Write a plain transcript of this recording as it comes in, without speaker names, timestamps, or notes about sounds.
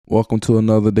Welcome to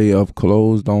another day of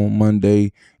Closed on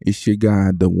Monday. It's your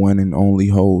guy, the one and only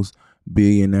host,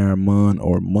 Billionaire Mun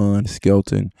or Mun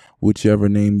Skelton, whichever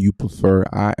name you prefer.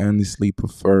 I honestly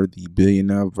prefer the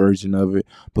billionaire version of it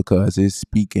because it's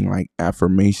speaking like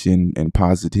affirmation and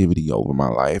positivity over my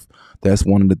life. That's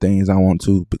one of the things I want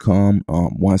to become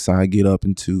once I get up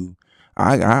into.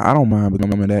 I don't mind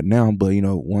becoming that now, but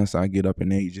once I get up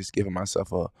in age, just giving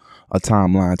myself a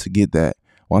timeline to get that.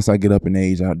 Once I get up in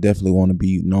age, I definitely want to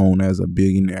be known as a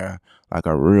billionaire, like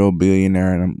a real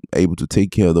billionaire, and I'm able to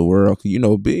take care of the world.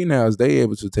 'Cause, billionaires, they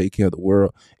able to take care of the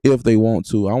world if they want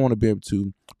to. I want to be able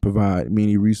to provide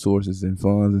many resources and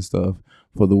funds and stuff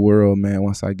for the world, man,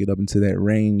 once I get up into that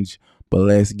range. But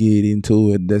let's get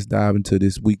into it. Let's dive into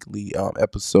this weekly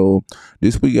episode.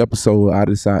 This week episode, I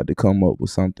decided to come up with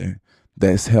something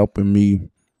that's helping me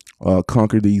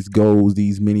conquer these goals,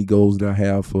 these many goals that I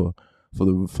have for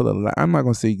the I'm not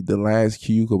gonna say the last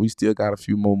Q because we still got a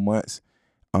few more months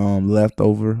left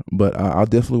over, but I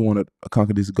definitely want to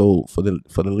conquer this goal for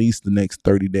the least the next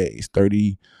 30 days,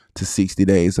 30 to 60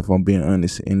 days if I'm being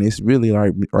honest. And it's really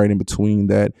like right in between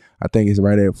that. I think it's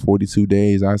right at 42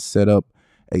 days. I set up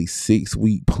a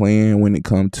 6-week plan when it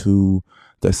comes to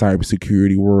the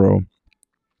cybersecurity world.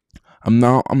 I'm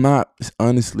not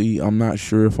honestly, I'm not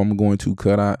sure if I'm going to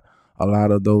cut out a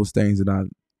lot of those things that I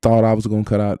thought I was going to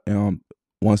cut out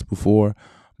once before,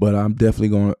 but I'm definitely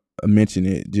going to mention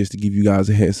it just to give you guys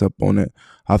a heads up on it.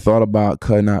 I thought about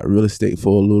cutting out real estate for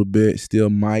a little bit, still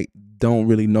might, don't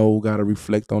really know, got to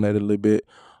reflect on that a little bit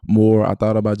more. I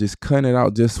thought about just cutting it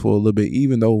out just for a little bit,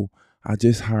 even though I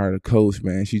just hired a coach,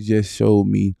 man. She just showed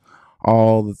me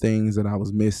all the things that I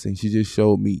was missing. She just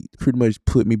showed me, pretty much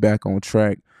put me back on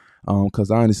track. Because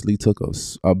I honestly took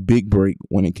a big break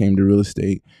when it came to real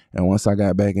estate. And once I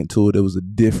got back into it, it was a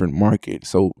different market.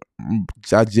 So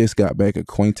I just got back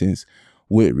acquaintance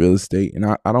with real estate. And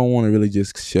I don't want to really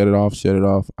just shut it off.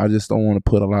 I just don't want to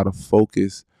put a lot of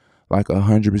focus, like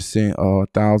 100% or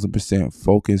 1,000%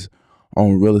 focus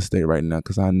on real estate right now.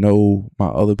 Because I know my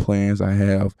other plans I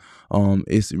have,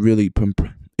 it's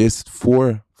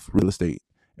for real estate.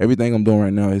 Everything I'm doing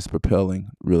right now is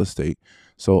propelling real estate.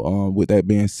 So with that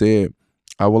being said,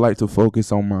 I would like to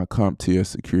focus on my CompTIA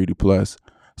Security Plus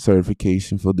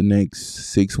certification for the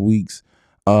next 6 weeks.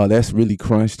 That's really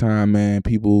crunch time, man.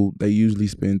 People, they usually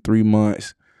spend 3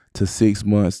 months to 6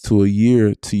 months to a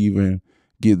year to even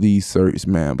get these certs,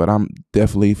 man. But I'm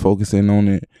definitely focusing on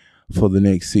it for the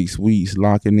next 6 weeks,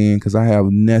 locking in because I have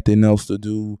nothing else to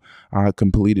do. I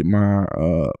completed my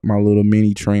little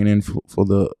mini training for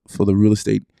the real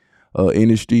estate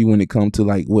industry when it comes to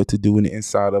like what to do in the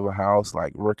inside of a house,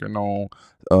 like working on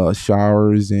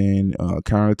showers and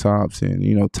countertops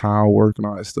and tile work and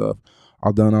all that stuff.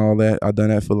 I've done all that. I've done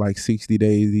that for like 60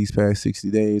 days, these past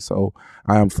 60 days. So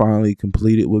I am finally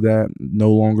completed with that. No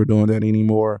longer doing that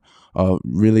anymore.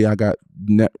 Really,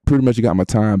 pretty much got my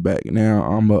time back. Now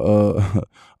I'm a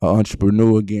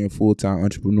entrepreneur again, full-time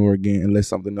entrepreneur again, unless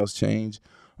something else change.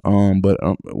 But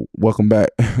welcome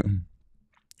back.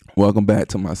 Welcome back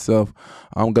to myself.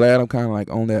 I'm glad I'm kind of like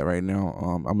on that right now.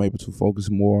 I'm able to focus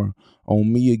more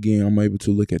on me again. I'm able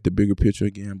to look at the bigger picture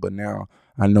again. But now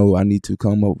I know I need to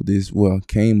came up with this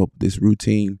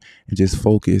routine and just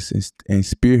focus and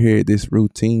spearhead this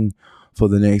routine for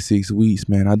the next 6 weeks,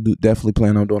 man. I do definitely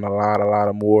plan on doing a lot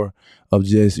of more of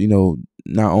just,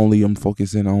 not only I'm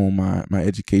focusing on my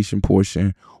education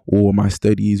portion or my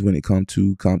studies when it comes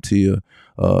to CompTIA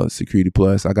Security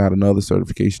Plus. I got another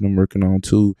certification I'm working on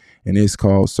too, and it's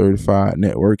called Certified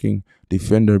Networking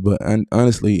Defender. But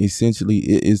honestly, essentially,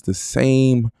 it is the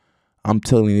same. I'm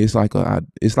telling you, it's like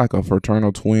a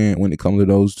fraternal twin when it comes to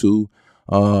those two.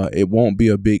 It won't be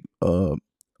a big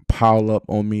pile up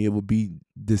on me. It will be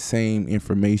the same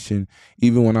information.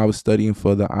 Even when I was studying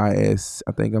for the I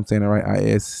think I'm saying it right,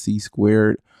 ISC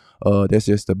squared. That's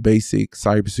just the basic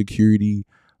cybersecurity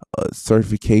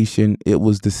certification. It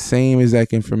was the same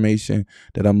exact information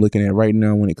that I'm looking at right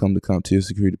now when it comes to CompTIA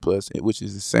Security Plus, which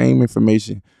is the same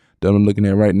information that I'm looking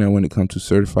at right now when it comes to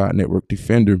Certified Network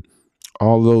Defender.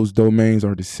 All those domains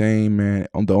are the same, man.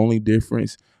 The only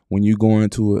difference when you go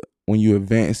into it, when you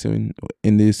advance in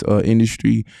this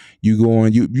industry,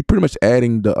 you pretty much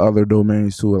adding the other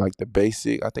domains to it, like the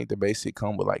basic. I think the basic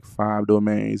come with like 5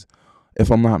 domains,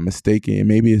 if I'm not mistaken.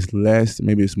 Maybe it's less,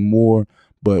 maybe it's more.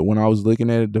 But when I was looking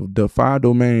at it, the 5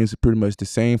 domains are pretty much the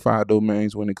same 5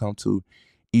 domains when it comes to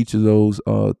each of those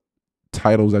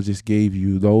titles I just gave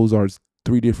you. Those are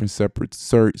 3 different separate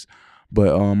certs.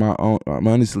 But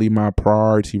honestly, my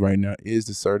priority right now is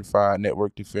the Certified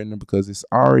Network Defender because it's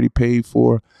already paid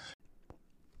for.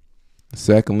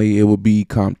 Secondly, it will be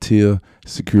CompTIA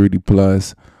Security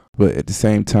Plus. but at the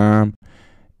same time,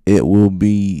 it will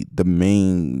be the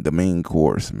main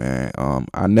course, man.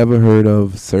 I never heard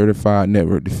of certified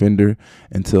network defender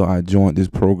until I joined this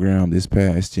program this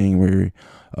past January,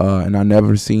 and I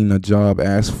never seen a job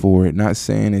ask for it. Not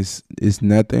saying it's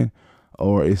nothing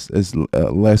or it's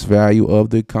less value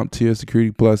of the CompTIA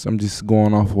Security Plus. I'm just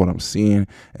going off what I'm seeing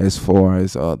as far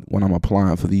as when I'm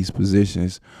applying for these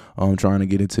positions. Trying to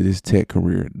get into this tech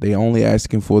career. They only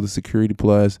asking for the Security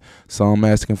Plus. Some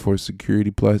asking for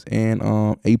Security Plus and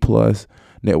A Plus,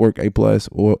 Network A Plus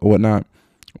or whatnot.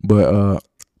 But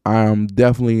I'm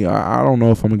definitely I don't know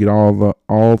if I'm gonna get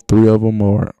all three of them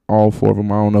or all four of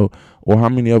them. I don't know, or how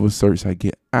many other certs I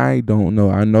get. I don't know.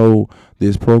 I know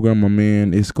this program I'm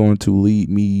in is going to lead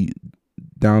me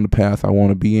down the path I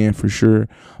want to be in for sure.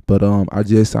 But I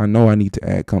know I need to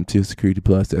add CompTIA Security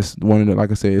Plus. That's one of the,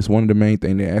 like I said, it's one of the main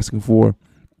things they're asking for.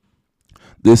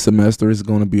 This semester is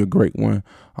going to be a great one.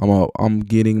 I'm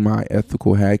getting my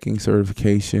ethical hacking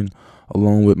certification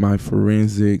along with my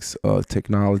forensics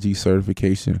technology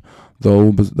certification.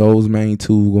 Those main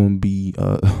two are going to be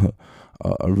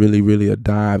really a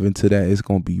dive into that. It's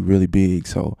going to be really big.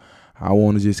 So I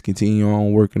want to just continue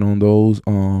on working on those.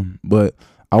 But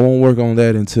I won't work on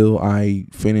that until I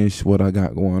finish what I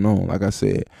got going on. Like I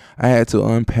said, I had to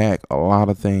unpack a lot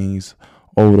of things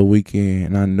over the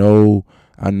weekend, and I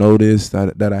noticed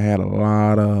that I had a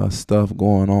lot of stuff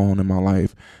going on in my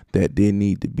life that didn't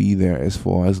need to be there, as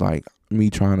far as like me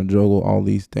trying to juggle all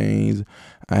these things.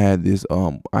 I had this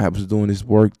I was doing this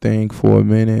work thing for a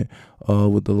minute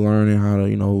with the learning how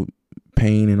to,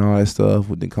 paint and all that stuff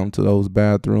when it come to those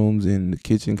bathrooms and the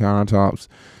kitchen countertops,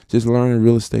 just learning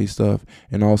real estate stuff.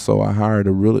 And also I hired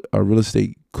a real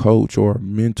estate coach or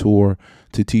mentor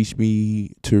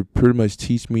to pretty much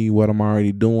teach me what I'm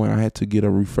already doing. I had to get a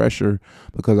refresher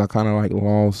because I kind of like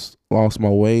lost my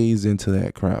ways into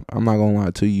that crap. I'm not gonna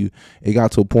lie to you. It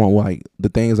got to a point where like the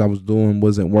things I was doing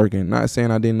wasn't working. Not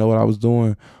saying I didn't know what I was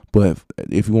doing, but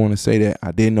if you want to say that,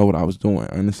 I didn't know what I was doing,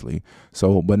 honestly.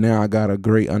 So, but now I got a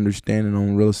great understanding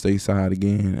on real estate side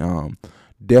again.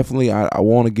 Definitely, I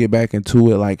want to get back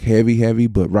into it like heavy,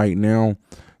 but right now,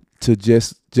 to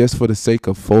just for the sake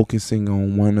of focusing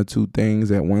on one or two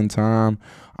things at one time,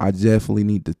 I definitely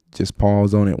need to just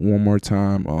pause on it one more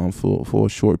time for a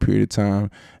short period of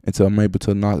time until I'm able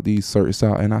to knock these certs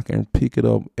out, and I can pick it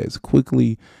up as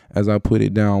quickly as I put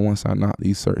it down once I knock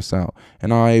these certs out,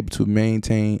 and I'm able to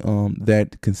maintain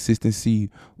that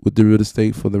consistency with the real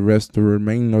estate for the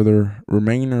remainder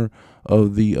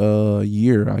of the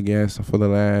year, I guess. For the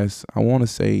last, I don't want to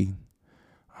say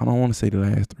the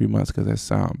last 3 months because that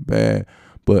sounds bad,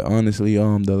 but honestly,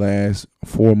 the last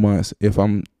 4 months, if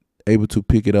I'm able to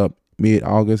pick it up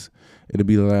mid-August, it'll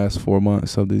be the last 4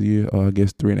 months of the year. I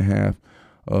guess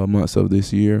 3.5 months of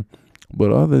this year.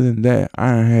 But other than that,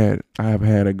 I have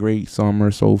had a great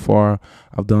summer so far.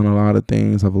 I've done a lot of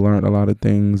things. I've learned a lot of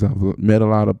things. I've met a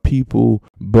lot of people.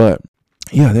 But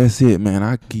yeah, that's it, man.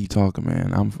 I can keep talking,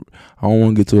 man. I don't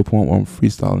want to get to a point where I'm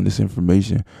freestyling this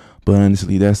information. But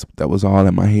honestly, that was all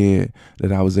in my head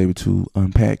that I was able to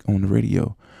unpack on the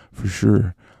radio, for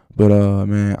sure. But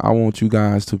man, I want you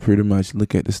guys to pretty much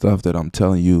look at the stuff that I'm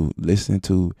telling you, listen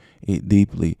to it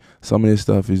deeply. Some of this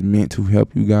stuff is meant to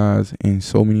help you guys in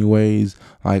so many ways.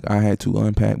 Like I had to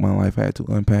unpack my life, I had to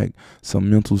unpack some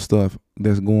mental stuff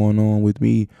that's going on with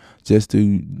me just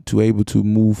to able to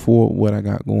move forward what I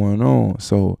got going on.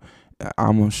 So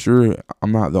I'm sure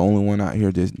I'm not the only one out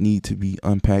here that need to be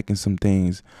unpacking some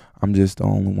things. I'm just the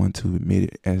only one to admit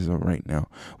it as of right now,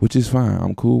 which is fine.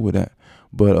 I'm cool with that.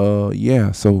 But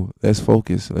yeah, so let's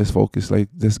focus. Like,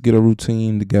 let's get a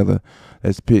routine together.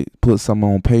 Let's put something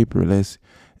on paper. Let's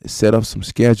set up some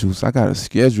schedules. I got a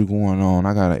schedule going on.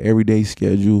 I got an everyday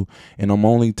schedule, and I'm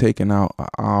only taking out an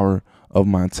hour of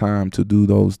my time to do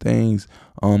those things.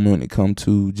 When it comes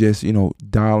to just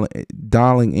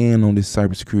dialing in on this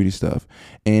cybersecurity stuff,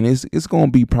 and it's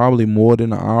gonna be probably more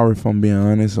than an hour if I'm being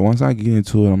honest. So once I get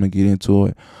into it, I'm gonna get into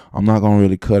it. I'm not gonna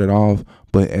really cut it off.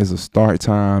 But as a start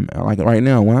time, like right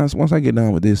now, once I get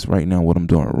done with this right now, what I'm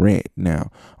doing right now,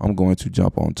 I'm going to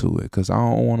jump onto it because I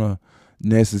don't want to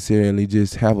necessarily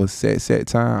just have a set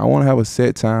time. I want to have a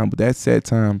set time, but that set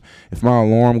time, if my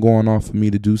alarm going off for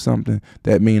me to do something,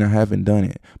 that means I haven't done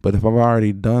it. But if I've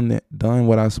already done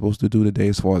what I was supposed to do today,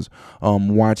 as far as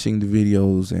watching the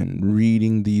videos and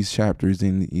reading these chapters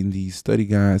in these study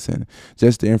guides and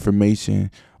just the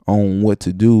information on what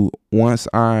to do,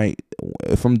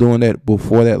 if I'm doing that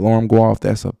before that alarm go off,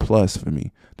 that's a plus for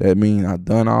me. That means I've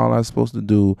done all I'm supposed to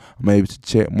do. I'm able to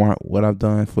check mark what I've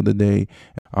done for the day.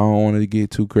 I don't want to get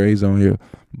too crazy on here,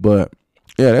 but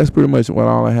yeah, that's pretty much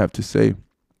all I have to say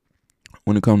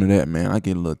when it comes to that, man, I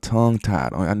get a little tongue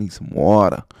tied. I need some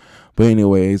water. But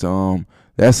anyways,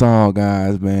 that's all,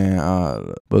 guys, man.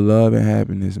 But love and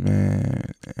happiness,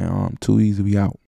 man. Too easy. We out.